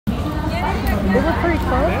They were pretty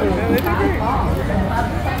close.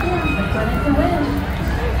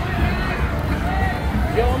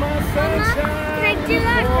 Can I do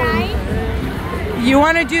that ride? You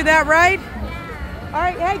want to do that ride? All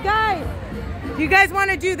right, hey guys. Do you guys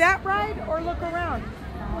want to do that ride or look around?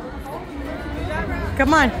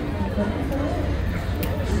 Come on.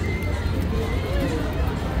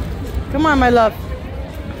 Come on, my love.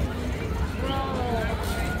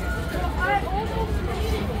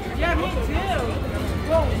 Yeah, me too.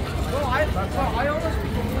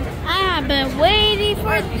 I have been waiting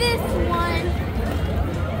for this one.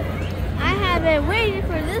 I have been waiting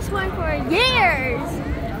for this one for years.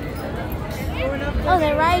 Oh,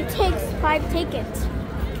 the ride takes 5 tickets.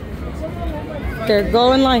 Okay,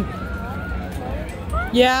 go in line.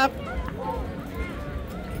 Yeah.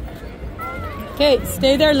 Okay,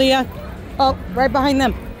 stay there, Leah. Oh, right behind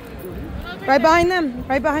them. Right behind them.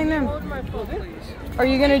 Right behind them. Hold my phone, please. Are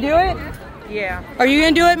you gonna do it? Yeah. Are you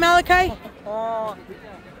gonna do it, Malachi?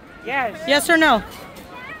 Yes. Yes or no?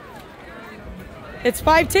 It's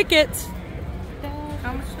 5 tickets.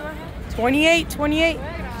 How much do I have? 28.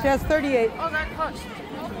 She has 38. Oh, that costs.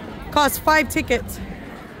 Costs 5 tickets.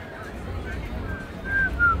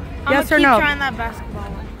 I'm Yes or keep no? trying that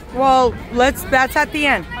basketball one. Well, that's at the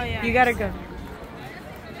end. Oh, yeah. You gotta go.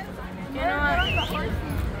 You know what?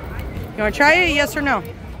 You wanna try it? Yes or no?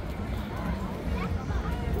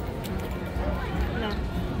 No.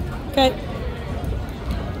 Okay.